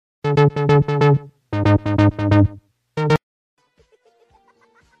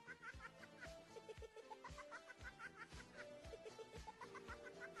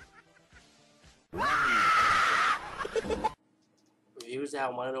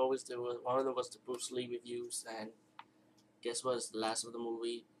out. One of them was the Bruce Lee reviews, and guess what? It's the last of the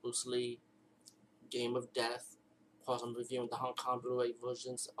movie, Bruce Lee, Game of Death. Of course, I'm reviewing the Hong Kong Blu-ray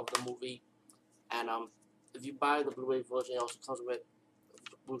versions of the movie, and if you buy the Blu-ray version, it also comes with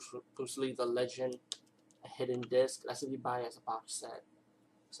Bruce Lee, The Legend, a hidden disc. That's if you buy it as a box set.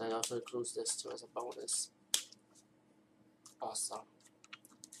 So it also includes this too as a bonus. Awesome.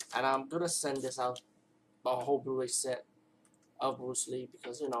 And I'm gonna send this out, a whole Blu-ray set of Bruce Lee,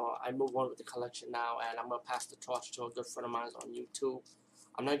 because I move on with the collection now, and I'm gonna pass the torch to a good friend of mine on YouTube.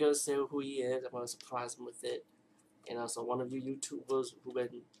 I'm not gonna say who he is. I'm gonna surprise him with it. So one of you YouTubers who've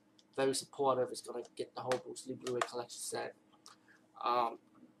been very supportive is gonna get the whole Bruce Lee Blu-ray collection set. Um,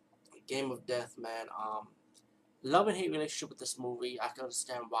 Game of Death, man. Love and hate relationship with this movie. I can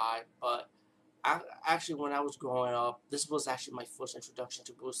understand why, but actually, when I was growing up, this was actually my first introduction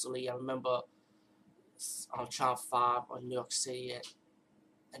to Bruce Lee. I remember on Channel 5 on New York City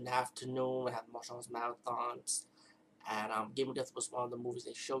in the afternoon, I had martial arts marathons, and Game of Death was one of the movies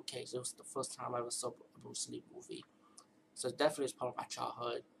they showcased. It was the first time I ever saw a Bruce Lee movie, so it definitely is part of my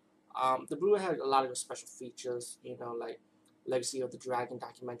childhood. The Blu-ray had a lot of special features, like Legacy of the Dragon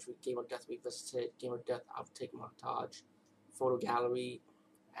documentary, Game of Death Revisited, Game of Death Outtake Montage, Photo Gallery,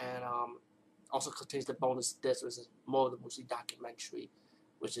 and also contains the bonus disc, which is more of the Bruce Lee documentary,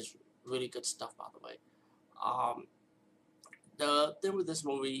 which is really good stuff, by the way. Um, the thing with this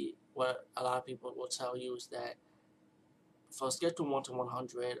movie, what a lot of people will tell you, is that for a scale to 1 to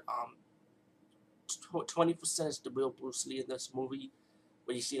 100, 20% is the real Bruce Lee in this movie.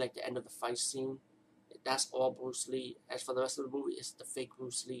 When you see like the end of the fight scene, that's all Bruce Lee. As for the rest of the movie, it's the fake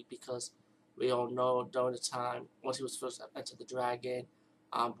Bruce Lee, because we all know during the time once he was first entered the dragon,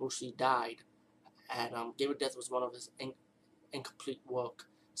 Bruce Lee died, and Game of Death was one of his incomplete work.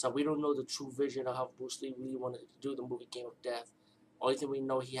 So we don't know the true vision of how Bruce Lee really wanted to do the movie Game of Death. Only thing we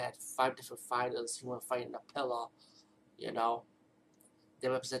know, he had 5 different fighters. He wanted to fight in a pillar, you know. They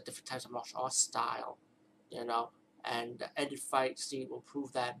represent different types of martial arts style, you know. And the ended fight scene will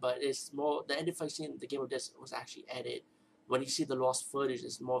prove that, but it's more, the ended fight scene in the Game of Death was actually edited. When you see the lost footage,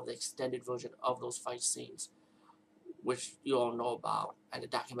 it's more of the extended version of those fight scenes, which you all know about, and the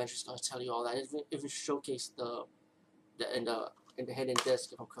documentary is going to tell you all that. It even showcase in the hidden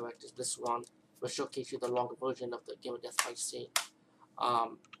disc, if I'm correct, is this one, will showcase you the longer version of the Game of Death fight scene.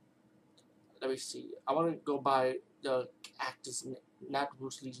 Um, Let me see. I want to go by the actor's, not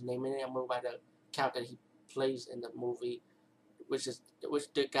Bruce Lee's name in it. I'm going to go by the character that he plays in the movie, which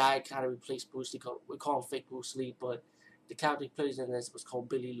the guy kind of replaced Bruce Lee. We call him fake Bruce Lee, but the character he plays in this was called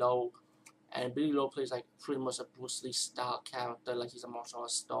Billy Lowe, and Billy Lowe plays like pretty much a Bruce Lee style character. Like, he's a martial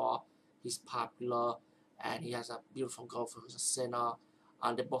arts star, he's popular, and he has a beautiful girlfriend who's a sinner.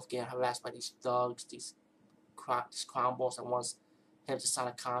 And they're both getting harassed by these thugs, these crown boss, that wants him to sign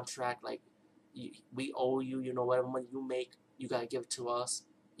a contract like, we owe you, whatever money you make, you gotta give it to us,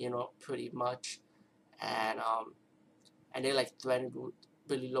 pretty much. And they like threatened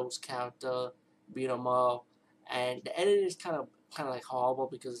Billy Lowe's character, beat him up, and the editing is kind of like horrible,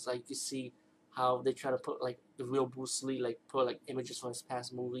 because it's like you see how they try to put like the real Bruce Lee, like put like images from his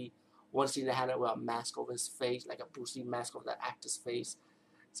past movie. One scene they had it with a mask over his face, like a Bruce Lee mask over that actor's face.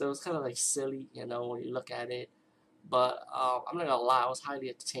 So it was kind of like silly, when you look at it. But I'm not gonna lie, I was highly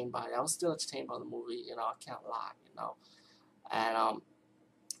entertained by it. I was still entertained by the movie, I can't lie. And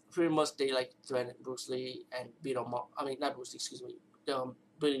pretty much they like threatened Bruce Lee and beat him up. I mean, not Bruce Lee, excuse me.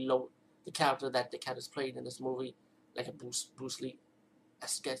 Billy Lowe, the character that the character's played in this movie, like a Bruce Lee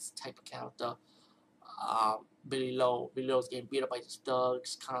esque type of character. Billy Lowe's getting beat up by these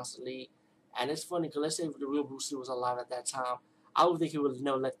thugs constantly, and it's funny because let's say if the real Bruce Lee was alive at that time, I would think he would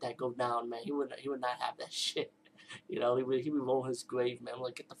never let that go down, man. He would not have that shit. He would roll his grave, man.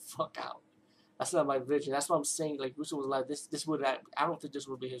 Like, get the fuck out. That's not my vision. That's what I'm saying. Like, Bruce Lee was alive. This would, I don't think this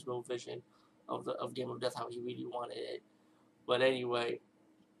would be his real vision of Game of Death, how he really wanted it. But anyway,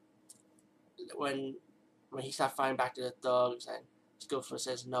 when he started fighting back to the thugs, and his girlfriend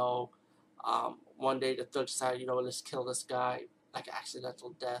says no, one day the thugs decided, let's kill this guy, like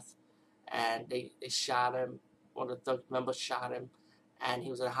accidental death, and they shot him. One of the thug members shot him, and he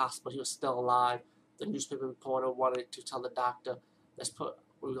was in a hospital. He was still alive. The newspaper reporter wanted to tell the doctor,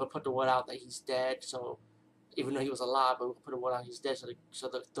 we're gonna put the word out that he's dead. So even though he was alive, but we'll put the word out he's dead. So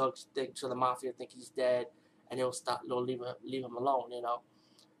the thugs think, so the mafia think he's dead, and they'll leave him alone.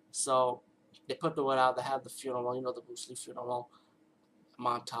 So they put the word out. They have the funeral, the Bruce Lee funeral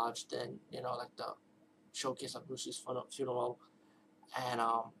montage. Then like the showcase of Bruce Lee's funeral, and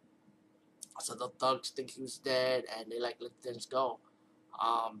so the thugs think he was dead, and they like let things go.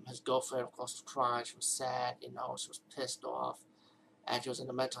 His girlfriend, of course, was crying. She was sad, she was pissed off, and she was in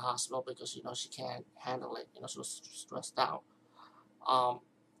the mental hospital because she can't handle it. She was stressed out. Um,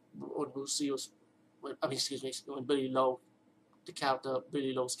 when Bruce Lee was, I mean, excuse me, when Billy Lowe,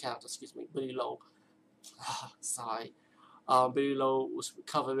 Billy Lowe's character, excuse me, Billy Lowe, sorry, Billy Lowe was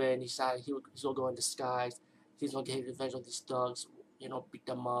recovering. He decided he's gonna go in disguise. He's gonna get revenge on these thugs, beat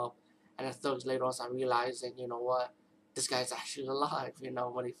them up. And the thugs later on started realizing, what, this guy's actually alive.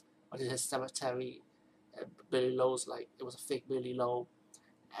 When he went to his cemetery, Billy Lowe's like, it was a fake Billy Lowe.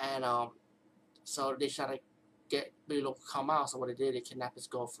 And so they tried to get Billy Lowe to come out. So what they did, they kidnapped his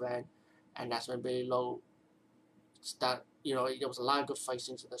girlfriend, and that's when Billy Lowe started. There was a lot of good fight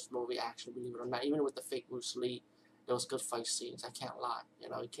scenes in this movie. Actually, believe it or not, even with the fake Bruce Lee, there was good fight scenes. I can't lie.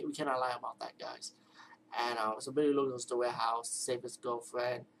 We cannot lie about that, guys. And so Billy Lowe goes to the warehouse to save his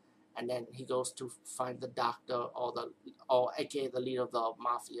girlfriend, and then he goes to find the doctor or aka the leader of the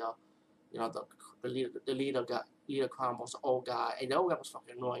mafia. The leader crime was the old guy, and the old guy was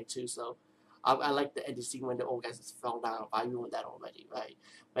fucking annoying too. So I like the ending scene when the old guy just fell down. I ruined that already, right?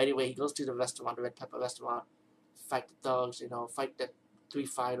 But anyway, he goes to the restaurant, the Red Pepper restaurant, fight the thugs, fight the three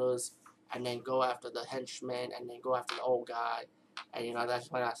fighters, and then go after the henchman, and then go after the old guy. And that's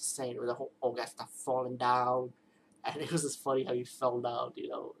when I was saying the whole old guy started falling down, and it was just funny how he fell down,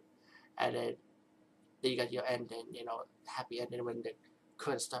 and then you got your ending, happy ending when the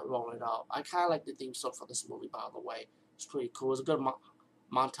credits start rolling up. I kind of like the theme song for this movie, by the way. It's pretty cool. It's a good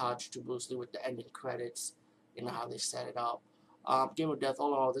montage to Bruce Lee with the ending credits, how they set it up. Game of Death,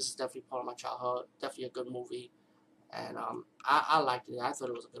 all in all, this is definitely part of my childhood. Definitely a good movie. And I liked it. I thought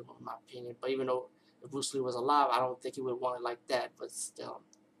it was a good movie, in my opinion. But even though if Bruce Lee was alive, I don't think he would want it like that. But still.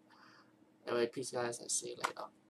 Anyway, peace, guys. I'll see you later.